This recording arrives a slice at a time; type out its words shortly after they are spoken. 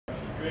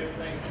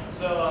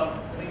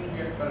I think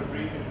we've got a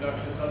brief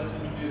introduction, so I'll just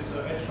introduce. So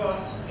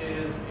HFOSS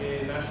is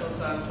a National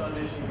Science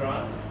Foundation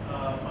grant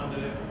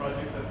funded a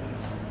project that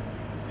is,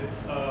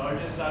 it's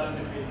originally started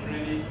between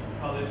Trinity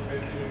College,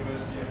 Wesley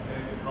University, and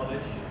Canadian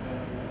College, and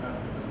as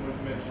was more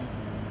to mention,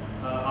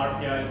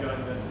 RPI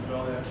joined us as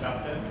well in a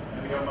chapter,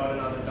 and we have about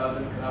another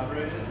dozen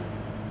collaborators.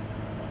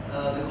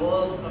 The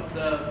goal of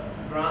the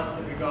grant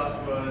that we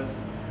got was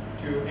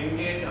to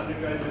engage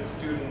undergraduate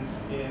students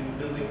in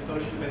building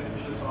socially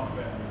beneficial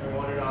software. We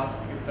wanted to ask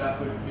if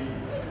that would be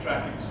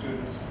attractive to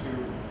students to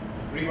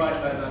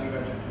revitalize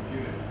undergraduate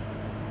computing.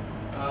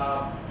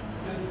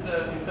 Since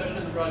the inception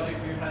of the project,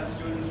 we've had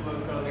students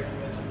work on, like you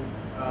mentioned,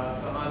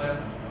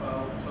 Sahana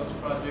source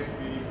project.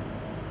 We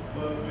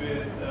worked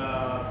with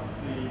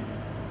the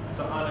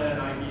Sahana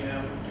and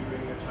IBM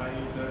doing a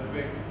Chinese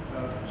earthquake,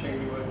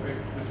 Chengdu earthquake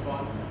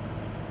response.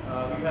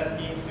 We've had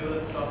teams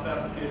develop software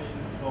application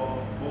for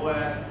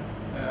VOAD,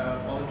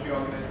 voluntary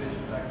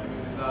organizations active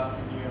in disaster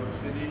in New York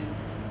City,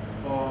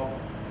 for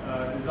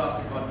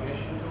disaster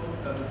coordination tool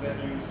that was then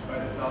used by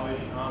the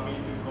Salvation Army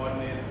to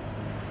coordinate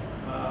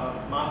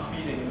mass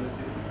feeding in the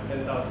city for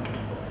 10,000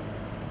 people.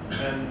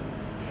 And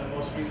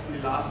most recently,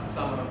 last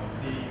summer,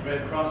 the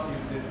Red Cross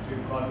used it to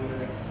coordinate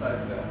an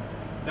exercise there.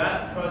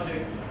 That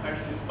project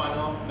actually spun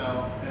off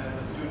now, and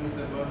the students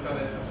that worked on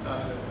it have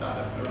started a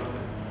startup around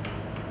it.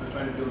 Just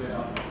trying to build it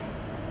out.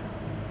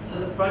 So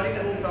the project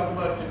I'm going to talk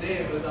about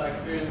today was our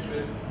experience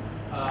with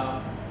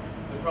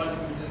the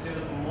project. We just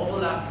developed a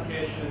mobile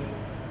application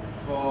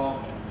to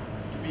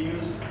be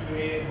used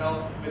to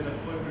help with the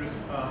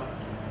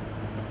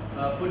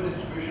food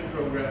distribution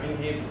program in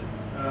Haiti.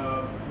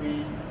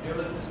 We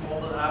developed this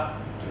mobile app,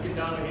 took it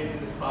down to Haiti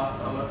this past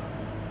summer,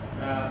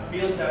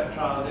 field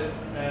trialed it,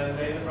 and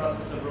they're in the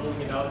process of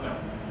rolling it out now.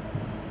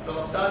 So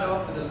I'll start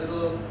off with a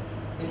little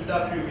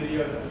introductory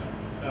video that was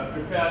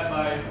prepared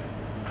by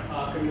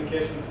our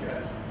communications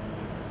guys.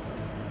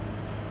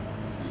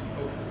 Let's see,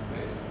 hope this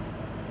plays.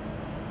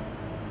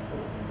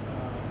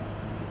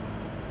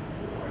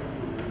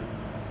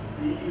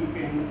 You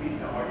can increase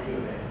the audio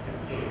there.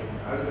 So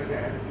otherwise I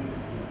have to do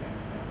this.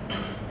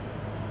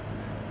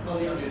 Well,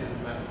 the audio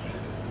doesn't matter, it's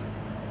just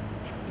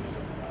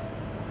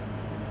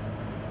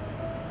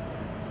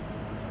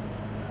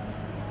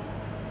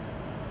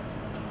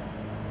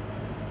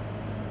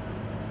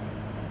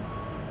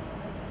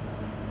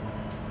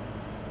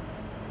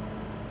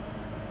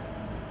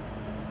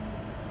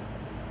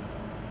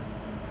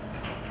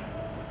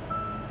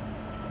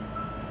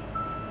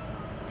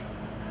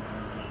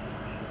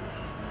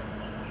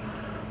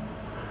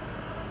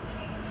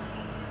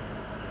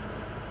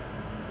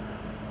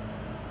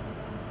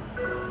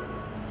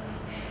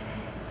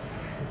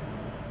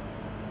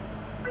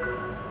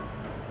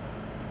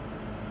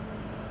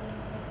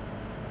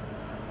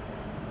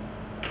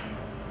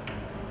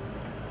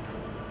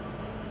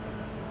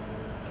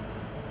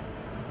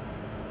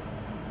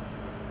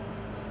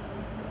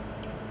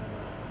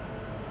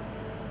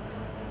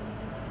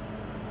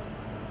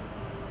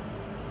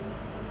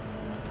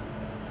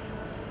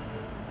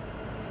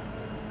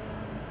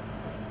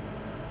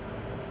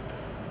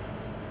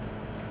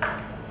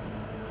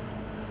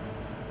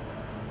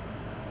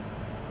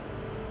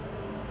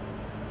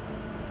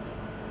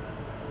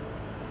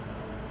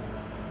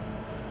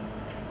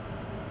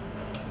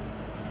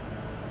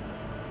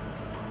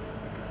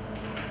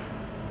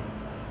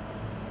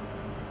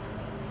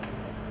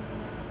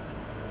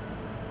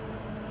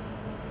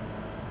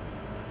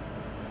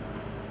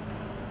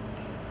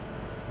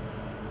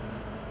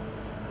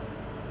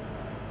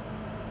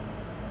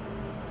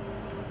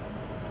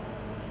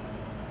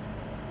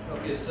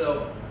okay,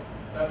 so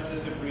that was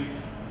just a brief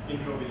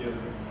intro video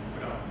that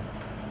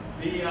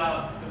we put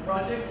out. The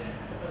project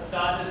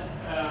started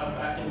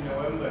back in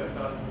November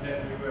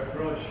 2010. We were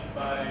approached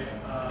by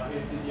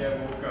ACDI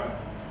Mocha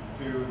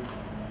to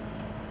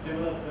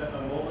develop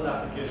a mobile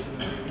application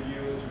that we could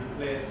use to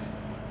replace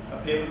a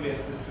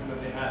paper-based system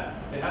that they had.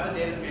 They have a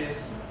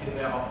database in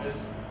their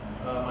office,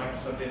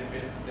 Microsoft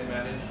database that they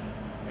manage,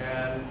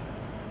 and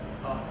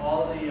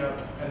all the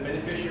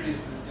beneficiaries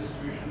for this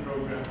distribution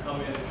program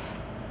come in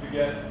to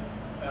get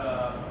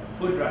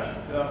food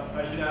rations. So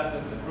I should add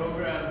that the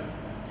program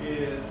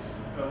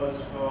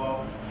was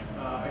for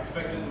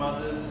expectant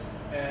mothers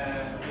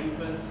and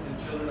infants and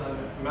children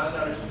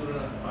malnourished children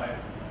under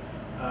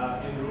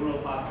 5 in rural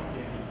parts of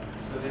Haiti.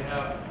 So they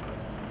have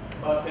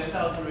about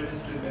 10,000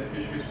 registered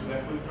beneficiaries for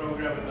their food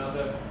program,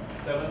 another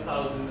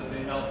 7,000 that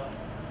they help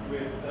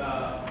with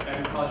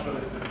agricultural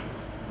assistance.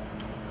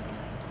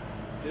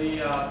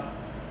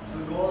 So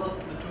the goal of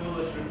the tool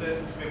is to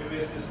replace this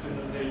paper-based system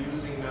that they're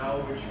using now,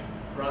 which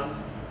runs,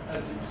 as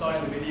you saw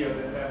in the video,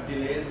 that they have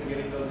delays in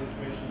getting those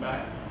information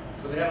back.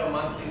 So they have a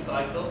monthly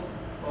cycle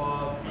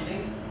for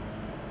feedings,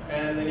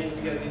 and they need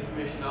to get the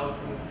information out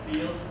from the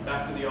field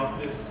back to the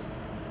office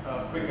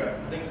quicker.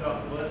 I think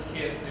the worst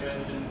case they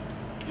mentioned,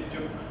 it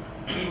took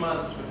 3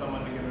 months for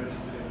someone to get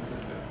registered in the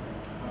system.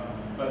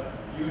 But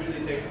usually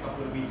it takes a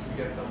couple of weeks to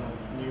get someone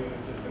new in the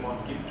system or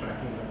keep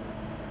tracking them.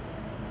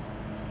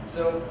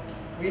 So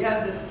we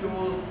had this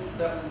tool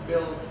that was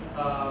built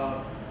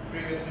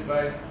previously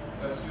by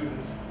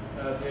students.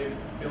 They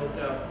built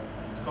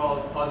it's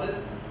called POSIT.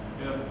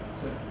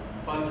 It's a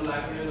fun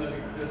acronym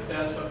that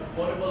stands for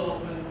Portable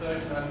Open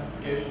Search and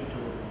Identification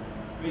Tool.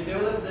 We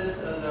developed this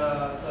as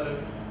a sort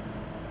of,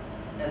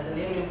 as the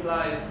name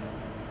implies,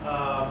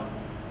 a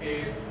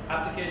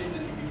application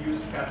that you can use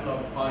to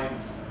catalog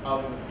finds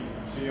out in the field.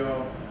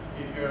 So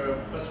if you're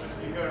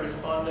a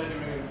responder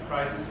during a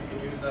crisis, you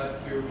can use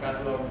that to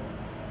catalog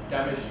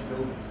damaged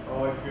buildings.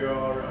 Or if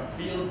you're a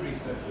field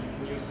researcher, you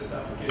can use this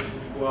application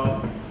to go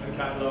out and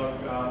catalog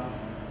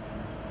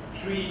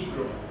tree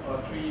growth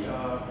or tree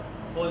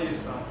foliage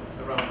samples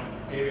around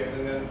areas,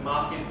 and then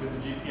mark it with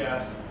the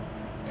GPS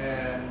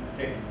and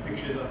take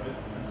pictures of it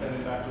and send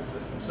it back to the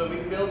system. So we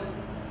built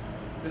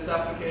this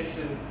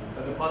application,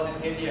 the POSIT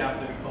AD app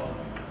that we call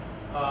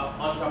it,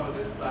 on top of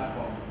this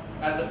platform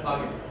as a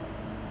plugin.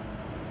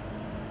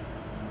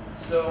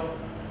 So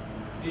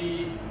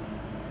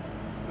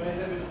when I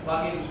said it was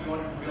plugins, we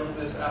wanted to build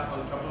this app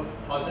on top of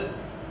POSIT.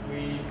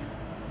 We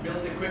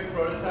built a quick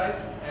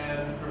prototype,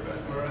 and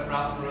Professor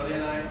Lanerolle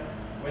and I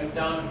went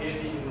down to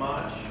Haiti in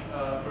March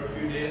for a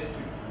few days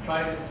to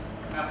try this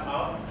app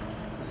out,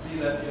 to see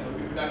that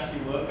we could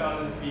actually work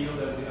out in the field.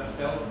 There was enough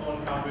cell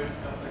phone coverage,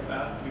 stuff like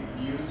that we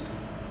could use.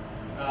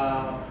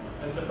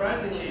 And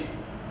surprisingly,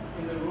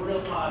 in the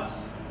rural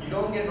parts, you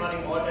don't get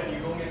running water and you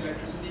don't get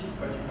electricity,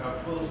 but you have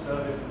full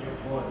service in your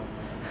phone.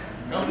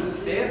 Come to the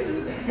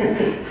States,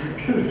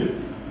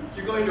 because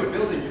you go into a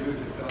building, you lose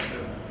your cell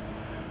service.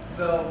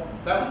 So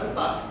that was a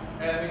plus.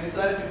 And we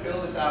decided to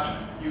build this app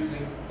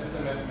using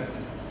SMS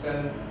messages,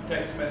 send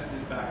text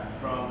messages back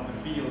from the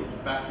field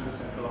back to the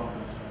central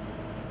office.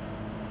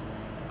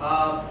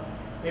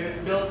 It's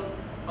built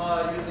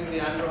using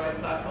the Android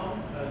platform,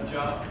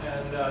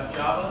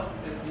 Java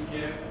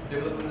SDK.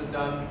 Development is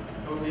done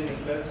totally in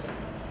Eclipse.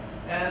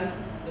 And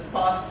this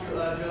past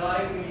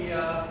July, we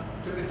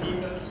took a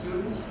team of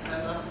students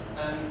and us,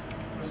 and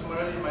Professor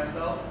Lanerolle and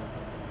myself.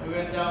 We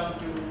went down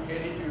to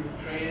Haiti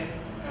to train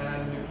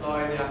and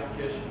deploy the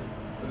application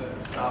for the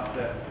staff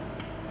there.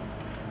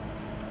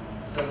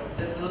 So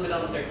just a little bit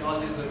on the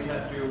technologies that we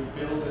had to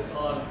build this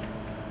on.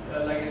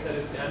 Like I said,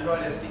 it's the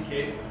Android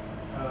SDK.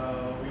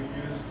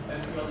 We've used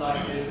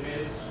SQLite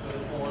database for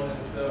the phone and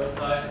the server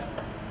side.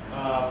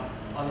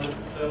 On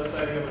the server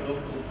side, we have a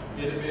local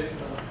database,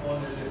 and on the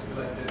phone, there's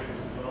SQLite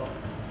database as well.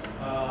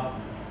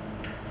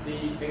 The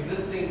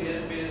existing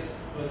database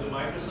was a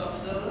Microsoft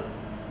server.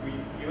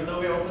 Even though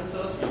we're open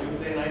source, we do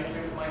play nicely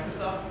with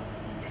Microsoft.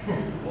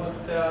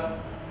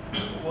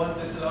 won't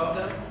disallow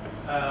them.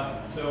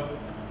 So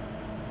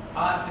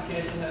our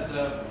application has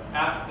an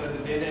app that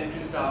the data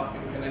entry staff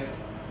can connect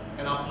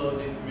and upload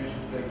the information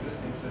to the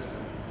existing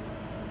system.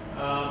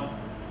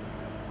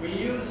 We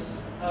used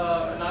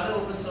another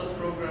open source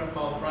program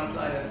called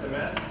Frontline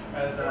SMS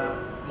as a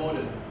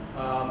modem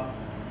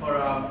for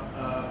our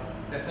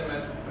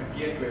SMS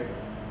gateway.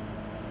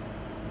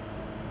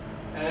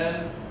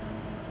 And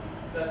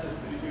that's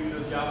just the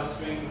usual Java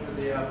string for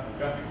the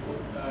graphics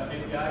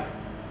API.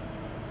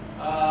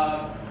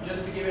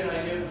 Just to give you an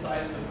idea of the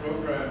size of the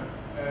program,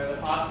 the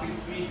past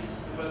 6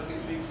 weeks, the first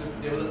 6 weeks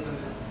of development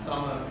this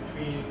summer,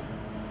 between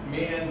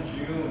May and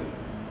June,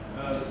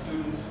 the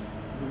students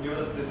who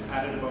developed this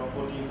added about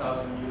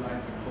 14,000 new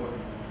lines of code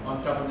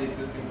on top of the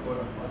existing code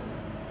of POSIT.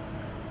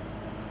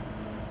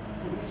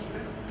 How many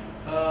students?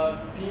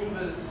 Team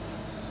was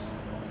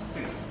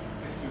six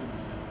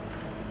students.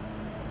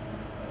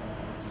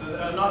 So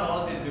not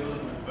all did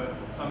development, but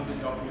some did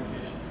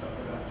documentation, stuff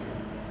like that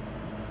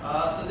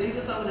too. So these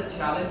are some of the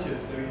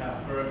challenges that we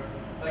have. For,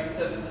 like I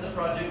said, this is a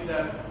project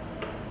that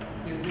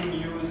is being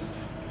used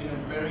in a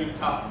very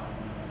tough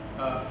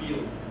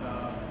field.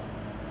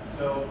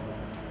 So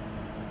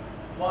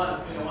one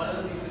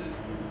of the things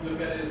to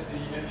look at is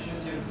the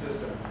efficiency of the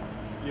system.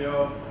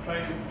 You're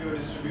trying to do a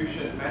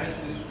distribution, manage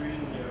a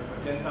distribution here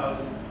for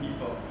 10,000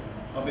 people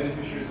or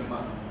beneficiaries a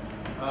month.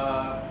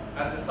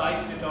 At the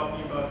sites, you're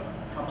talking about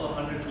a couple of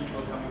hundred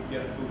people coming to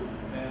get food,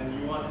 and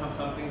you want to have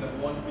something that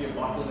won't be a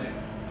bottleneck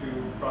to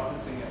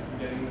processing it and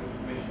getting the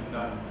information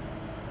done.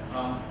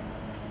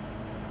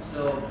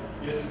 So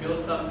you have to build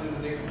something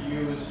that they could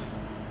use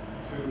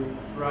to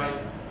write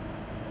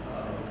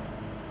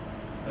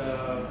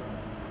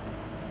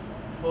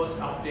post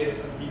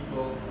updates on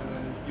people and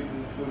then give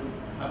them the food,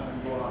 have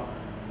them go on.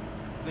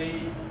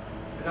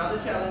 Another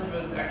challenge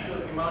was the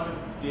actual amount of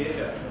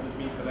data that was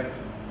being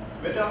collected.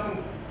 We're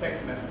talking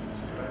text messages,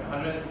 right?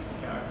 160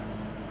 characters.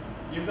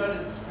 You've got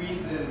to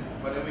squeeze in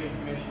whatever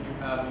information you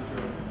have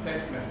into a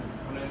text message,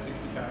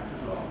 160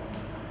 characters long,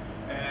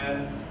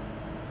 and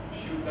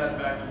shoot that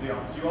back to the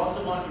office. You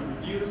also want to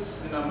reduce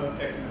the number of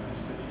text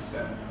messages that you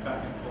send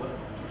back and forth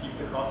to keep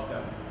the cost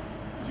down,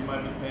 because you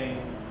might be paying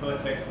per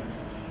text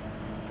message.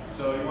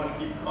 So you want to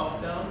keep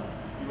costs down.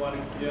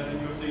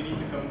 So you need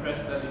to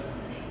compress that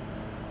information.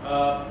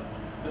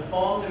 The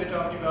form that we're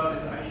talking about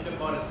is, I should have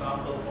brought a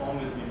sample form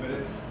with me, but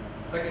it's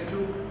like a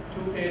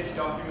two-page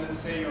document.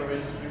 Say you're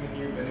registering a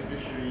new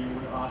beneficiary, you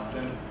would ask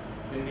them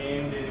the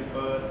name, date of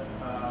birth,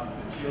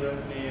 the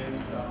children's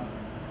names,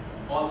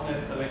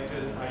 alternate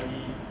collectors,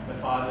 i.e. the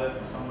father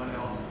or someone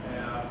else.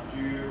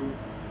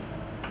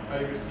 Are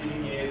you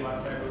receiving aid,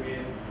 what type of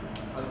aid,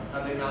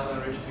 are they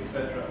malnourished,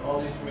 etc. All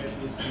the information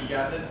needs to be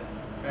gathered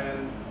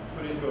and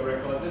put into a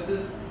record. This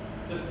is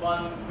just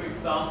one quick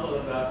sample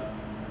of that.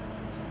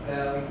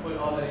 We put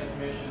all that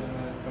information and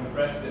then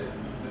compressed it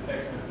into the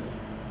text message.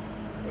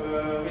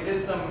 We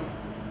did some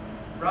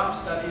rough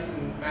studies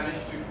and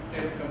managed to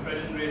get a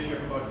compression ratio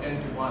of about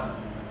 10 to 1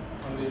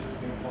 on the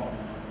existing form.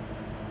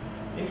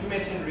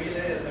 Information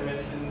relay, as I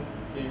mentioned,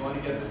 you want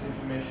to get this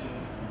information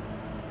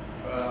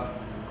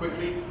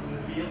quickly from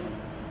the field.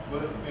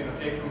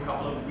 Take from a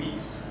couple of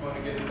weeks, you want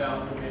to get it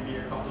down to maybe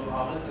a couple of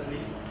hours at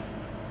least.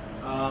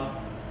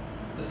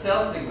 The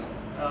cell signal.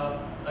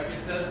 Like I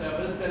said, there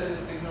was cellular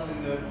signal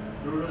in the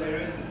rural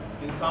areas.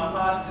 In some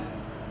parts, it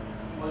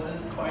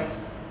wasn't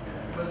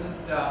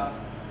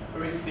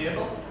very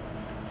stable.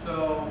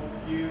 So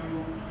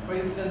for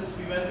instance,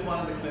 we went to one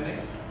of the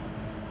clinics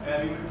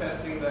and we were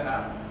testing the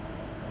app.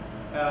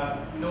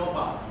 No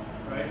parts,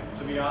 right?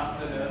 So we asked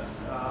the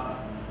nurse,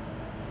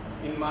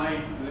 in my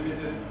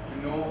limited to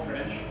no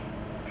French,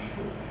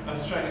 I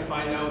was trying to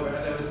find out where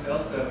there was cell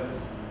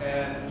service,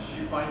 and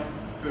she pointed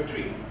to a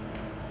tree.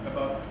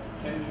 About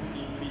 10-15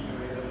 feet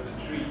away there was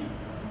a tree.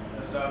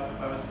 So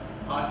I was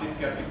partly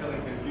skeptical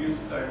and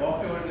confused, so I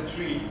walked over to the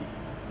tree.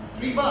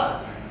 3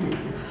 bars!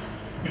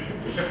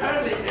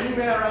 Apparently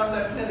anywhere around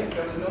that clinic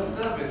there was no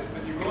service,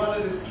 but you go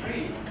under this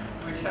tree,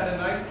 which had a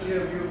nice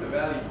clear view of the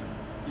valley,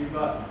 you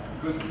got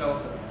good cell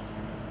service.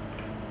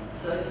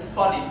 So it's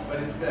spotty, but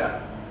it's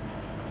there.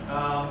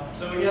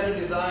 So we had to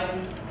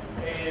design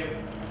a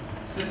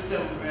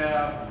system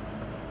where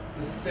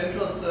the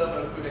central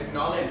server could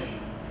acknowledge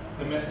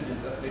the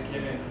messages as they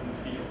came in from the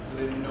field. So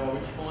they would know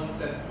which phone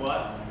sent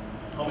what,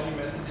 how many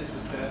messages were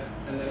sent,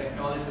 and then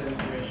acknowledge the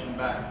information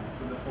back.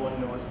 So the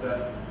phone knows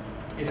that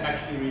it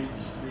actually reached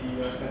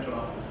the central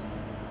office.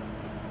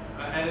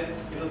 And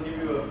it'll give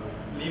you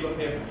leave a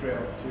paper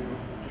trail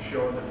to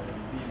show that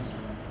these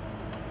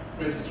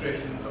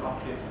registrations or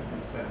updates have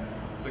been sent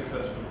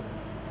successfully.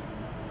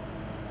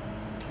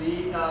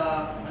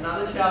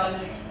 Another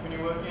challenge when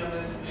you're working on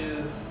this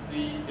is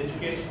the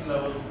education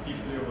level of the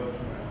people you're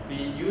working with.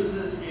 The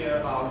users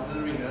here are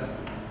auxiliary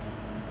nurses.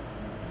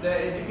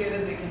 They're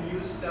educated, they can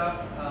use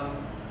stuff.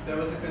 There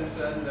was a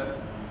concern that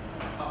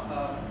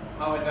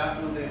how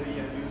adept will they be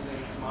at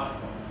using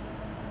smartphones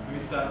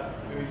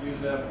when we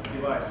use a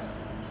device.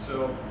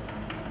 So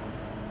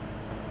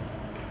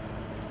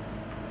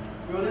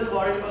we were a little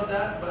worried about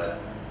that, but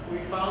we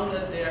found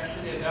that they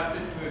actually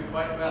adapted to it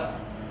quite well.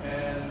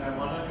 And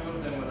one or two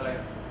of them were like,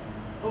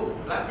 oh,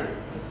 BlackBerry,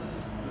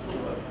 this will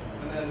work.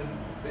 And then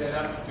they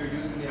adapted to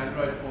using the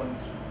Android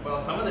phones. Well,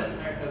 some of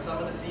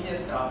the senior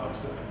staff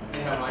also,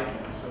 they have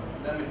iPhones, so for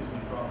them it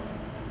wasn't a problem.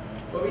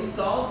 But we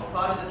solved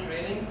part of the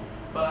training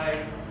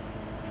by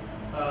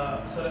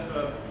sort of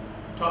a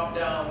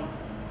top-down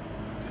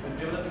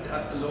development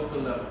at the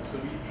local level. So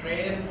we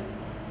train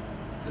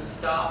the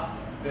staff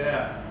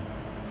there,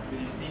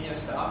 the senior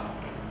staff,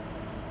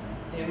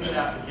 in the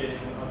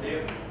application, or they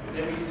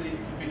were easy to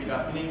pick it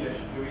up in English,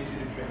 they were easy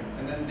to train.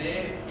 And then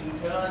they, in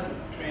turn,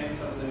 trained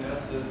some of the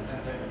nurses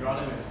and the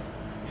agronomists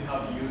in how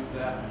to use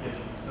the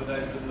application, so that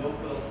it was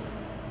local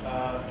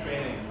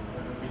training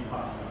that was being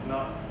passed on,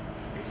 not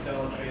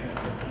external trainers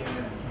that came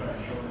in to try to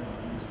show them how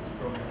to use this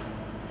program.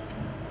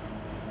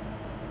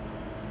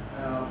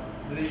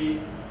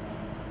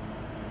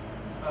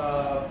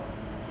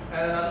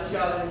 And another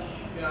challenge,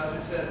 as I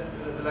said,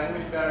 the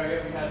language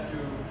barrier, we had to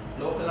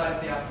localize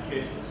the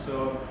application.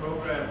 So the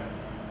program,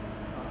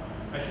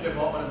 I should have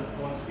bought one of the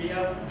phones. We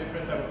have a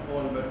different type of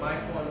phone, but my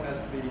phone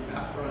has the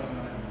app running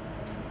on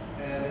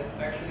it. And it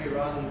actually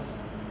runs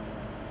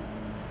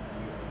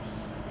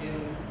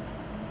in,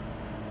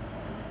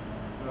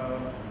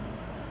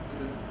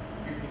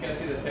 you can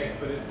see the text,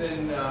 but it's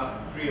in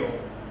Creole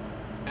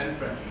and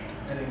French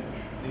and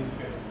English. The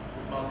interface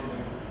is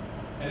multilingual.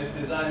 And it's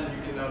designed that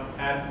you can now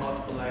add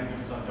multiple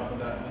languages on top of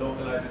that and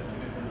localize it to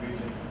different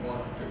regions if you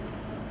want to.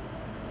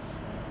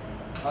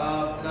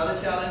 Another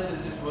challenge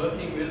is just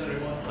working with a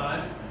remote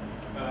client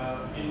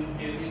in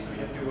Haiti, so we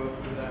have to work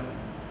with them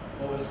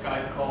over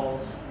Skype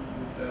calls.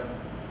 And,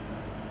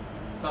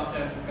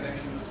 sometimes the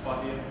connection was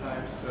spotty at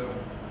times, so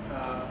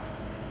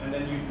and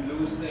then you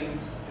lose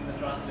things in the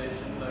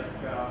translation. Like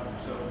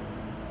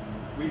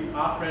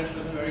our French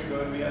wasn't very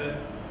good. We had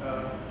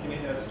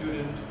a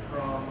student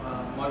from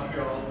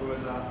Montreal who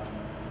was a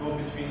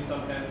go-between,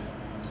 sometimes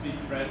speak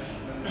French,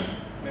 and then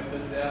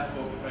members there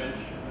spoke French.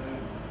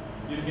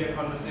 You'd hear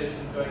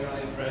conversations going on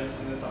in French,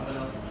 and then someone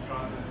else has to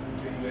translate it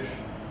into English,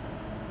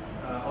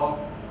 or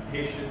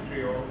Haitian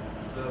Creole.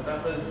 So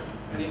that was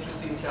an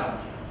interesting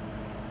challenge.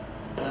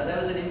 There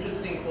was an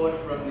interesting quote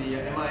from the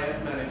MIS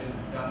manager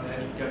down there.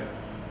 He kept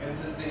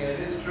insisting, and it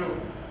is true.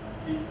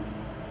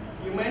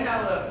 You may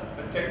have a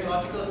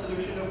technological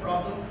solution to a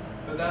problem,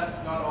 but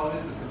that's not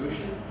always the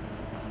solution.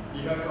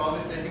 You have to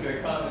always take into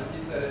account, as he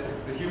said,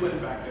 it's the human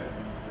factor.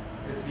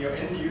 It's your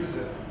end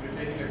user. You're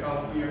taking into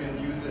account who your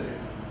end user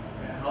is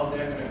and how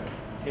they're going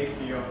to take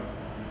to your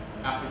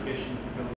application to build